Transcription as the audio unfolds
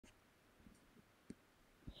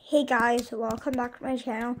Hey guys, welcome back to my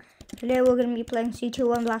channel. Today we're going to be playing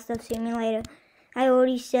C21 Blast Off Simulator. I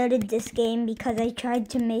already started this game because I tried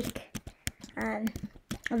to make a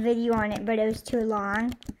video on it, but it was too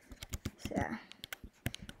long. So,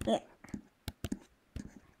 yeah.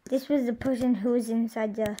 This was the person who was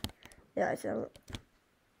inside the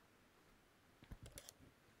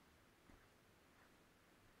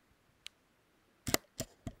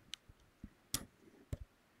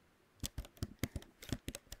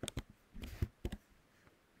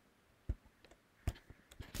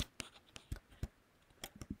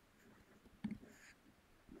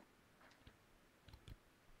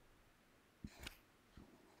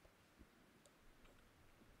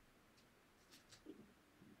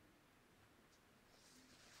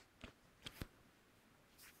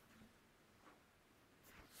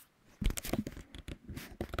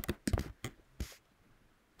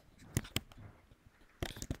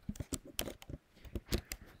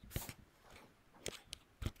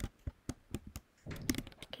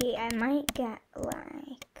Okay, I might get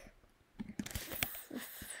like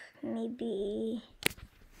maybe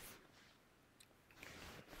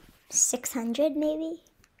 600 maybe.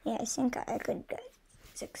 Yeah, I think I could get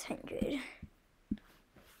 600.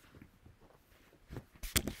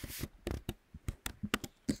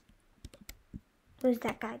 Where's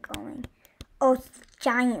that guy going? Oh, it's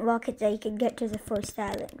giant rockets that you could get to the first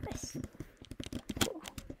island with. Cool.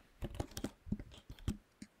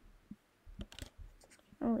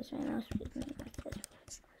 Oh, is my mouse moving like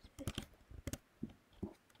this?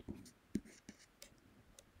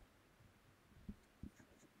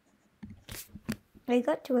 I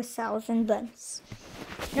got to 1,000, but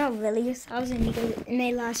not really 1,000 because in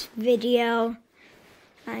my last video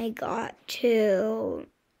I got to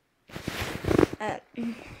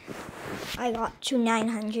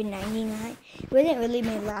 999. It wasn't really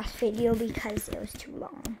my last video because it was too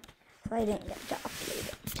long, so I didn't get to upload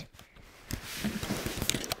it.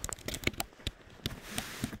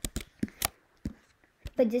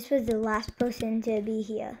 But this was the last person to be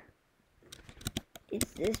here.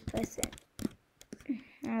 It's this person.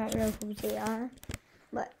 I don't know who they are,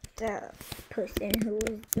 but the person who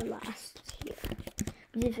was the last here.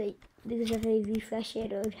 Because if I refresh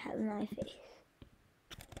it, it would have my face.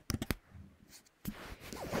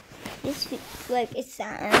 This feels like it's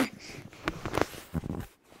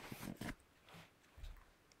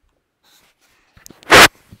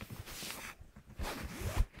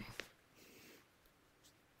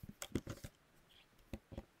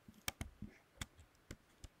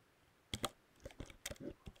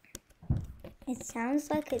it sounds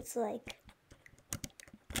like it's like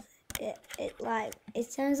it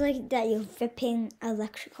sounds like that you're ripping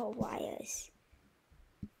electrical wires.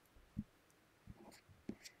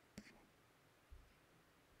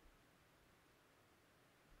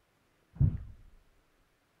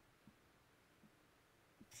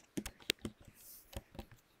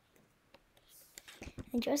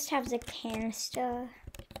 I just have the canister,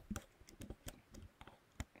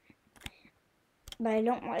 but I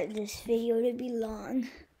don't want this video to be long.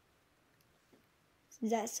 So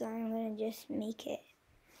that's why I'm gonna just make it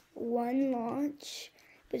one launch,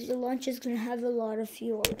 but the launch is gonna have a lot of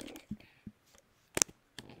fuel in it.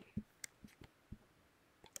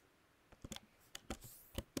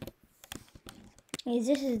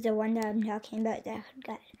 This is the one that I'm talking about that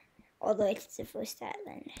got all the way to the first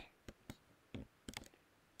island.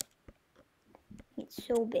 It's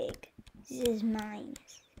so big. This is mine.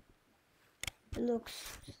 It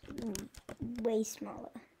looks way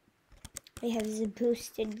smaller. We have the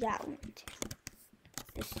boosted gallant.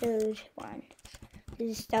 The third one.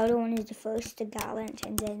 The starter one is the first, the gallant,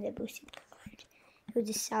 and then the boosted gallant. It was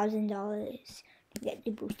 $1,000 to get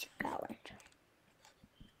the boosted gallant.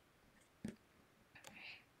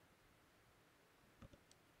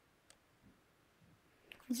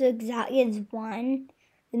 So exactly it's one.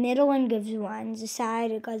 The middle one gives one. The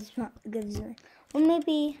side it gives one. Or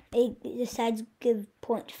maybe the sides give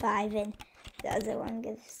 0.5 and the other one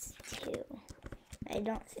gives 2. I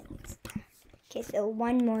don't think it's that. Okay, so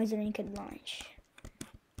one more than I could launch.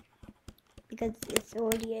 Because it's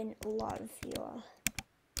already in a lot of fuel.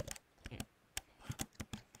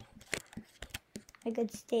 I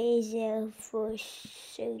could stay there for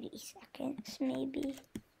 30 seconds maybe.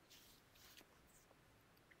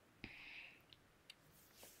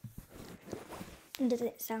 It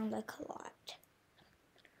doesn't sound like a lot.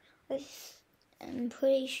 I'm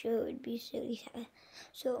pretty sure it would be 37.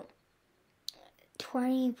 So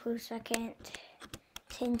 20 per second,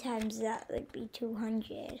 10 times that would be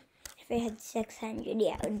 200. If I had 600,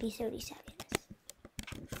 yeah, it would be 30 seconds.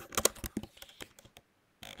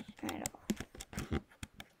 I know.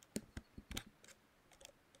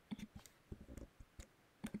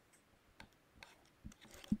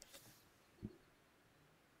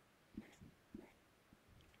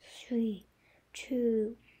 3,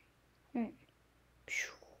 2, 1.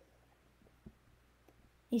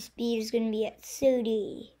 My speed is going to be at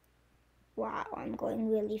 30. Wow, I'm going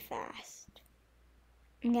really fast.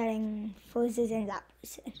 I'm getting closer than that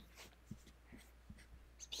person.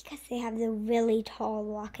 It's because they have the really tall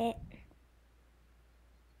rocket.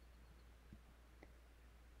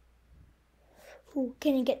 Ooh,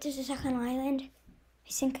 can I get to the second island?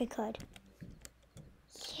 I think I could.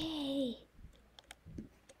 Yay!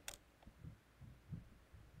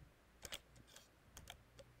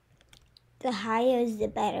 The higher is the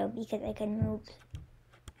better because I can move.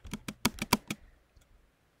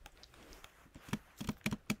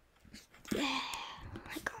 Yeah,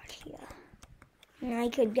 I got here. And I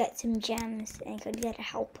could get some gems and I could get a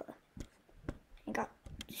helper. I got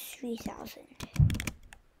 3,000.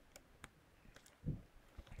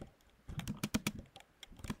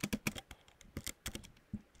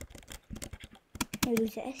 I do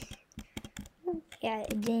this. Yeah,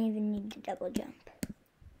 it didn't even need to double jump.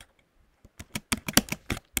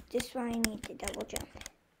 This one I need to double jump.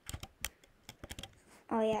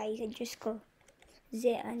 Oh yeah, you could just go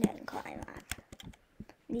there and then climb up.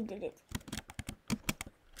 We did it.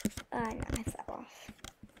 No, I fell off.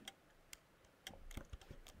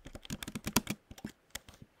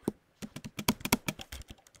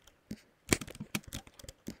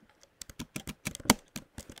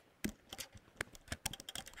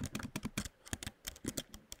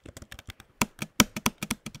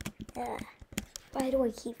 Why do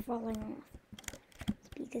I keep falling off? It's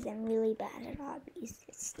because I'm really bad at hobbies.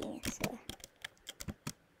 It's the answer.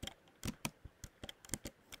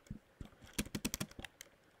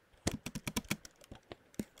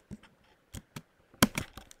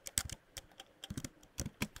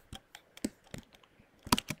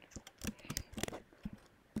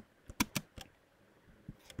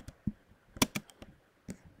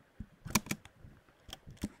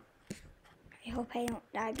 I hope I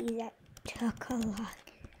don't die because that took a long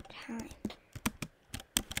time.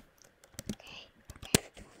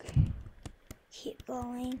 Okay. Keep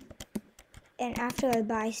going. And after I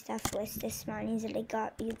buy stuff with this money that I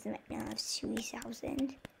got, because right now I have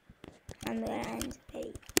 3,000, I'm gonna end the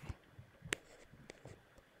video.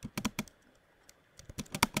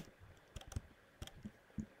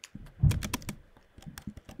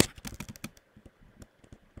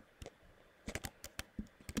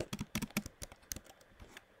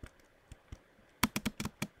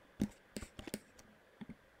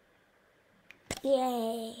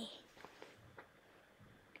 Yay!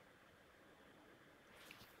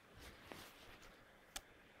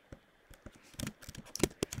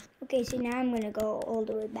 Okay, so now I'm gonna go all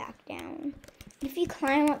the way back down. If you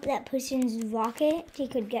climb up that person's rocket, you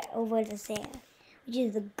could get over to there, which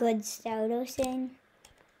is a good starter thing.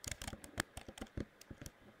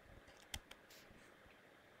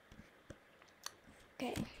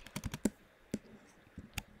 Okay.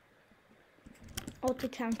 Alt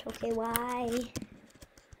account, okay, why?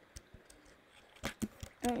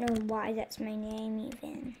 I don't know why that's my name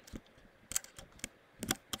even.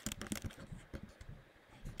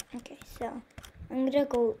 Okay, so I'm gonna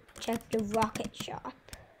go check the rocket shop.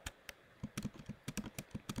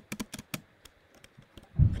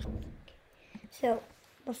 So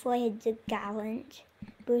before I had the gallant,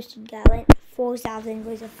 boosted gallant, 4,000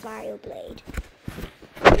 was a flyer blade.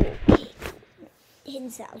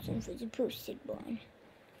 10,000 was a boosted one.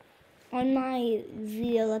 On my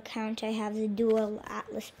real account, I have the Dual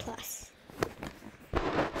Atlas Plus.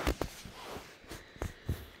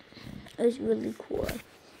 It was really cool.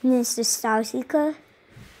 And it's the Star Seeker,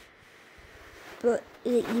 but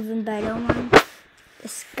the even better one, the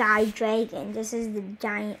Sky Dragon. This is the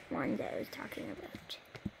giant one that I was talking about.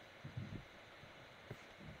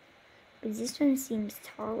 But this one seems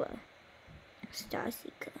taller, Star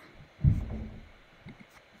Seeker.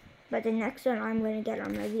 But the next one I'm going to get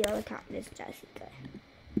on my real account is Star Seeker.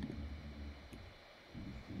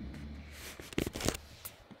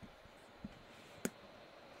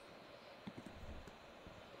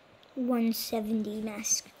 $170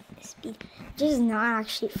 max speed, which is not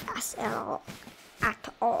actually fast at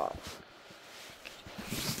all.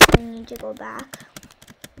 I need to go back.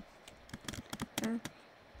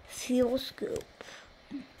 Fuel scoop.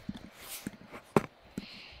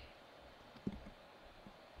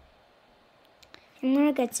 I'm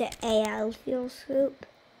gonna get to AL fuel scoop.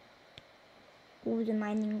 Ooh, the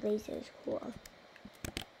mining laser is cool.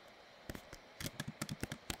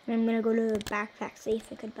 And I'm gonna go to the backpack, see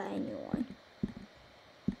if I could buy a new one.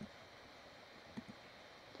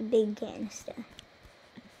 The big canister.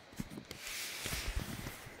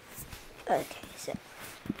 Okay, so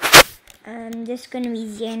This is gonna be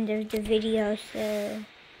the end of the video, so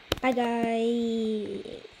bye guys.